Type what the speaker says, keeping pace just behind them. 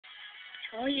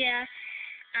Oh yeah,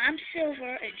 I'm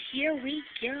Silver, and here we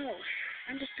go.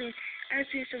 I'm just doing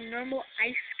some normal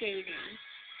ice skating.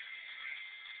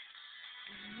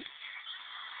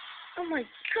 Oh my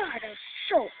God, that was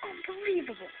so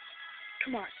unbelievable.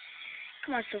 Come on,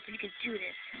 come on, Silver, you can do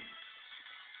this.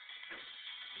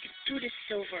 You can do this,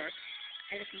 Silver.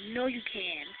 I just know you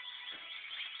can.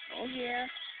 Oh yeah,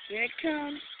 here it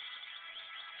comes.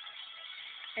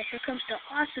 And here comes the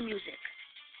awesome music.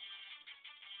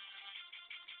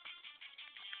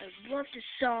 I love this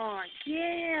song,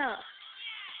 yeah.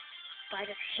 But I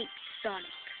just hate Sonic.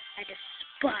 I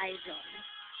despise him.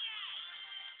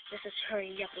 Let's just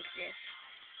hurry up with this.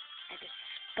 I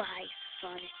despise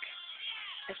Sonic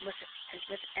as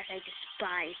I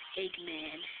despise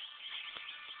Eggman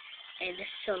and the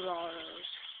Solaros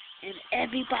and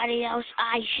everybody else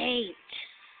I hate.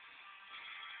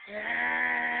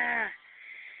 Ah,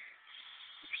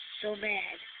 I'm so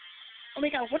mad. Oh my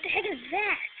God, what the heck is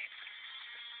that?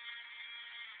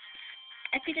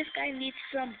 I think this guy needs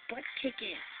some butt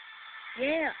kicking.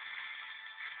 Yeah.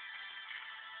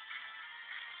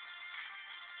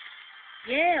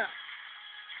 Yeah.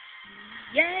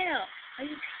 Yeah.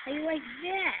 How you like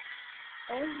that?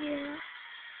 Oh yeah.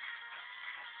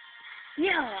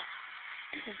 Yeah.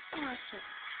 This is awesome.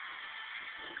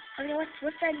 Okay,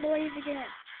 what's that noise again?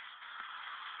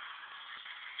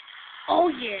 Oh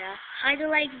yeah. How do you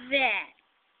like that?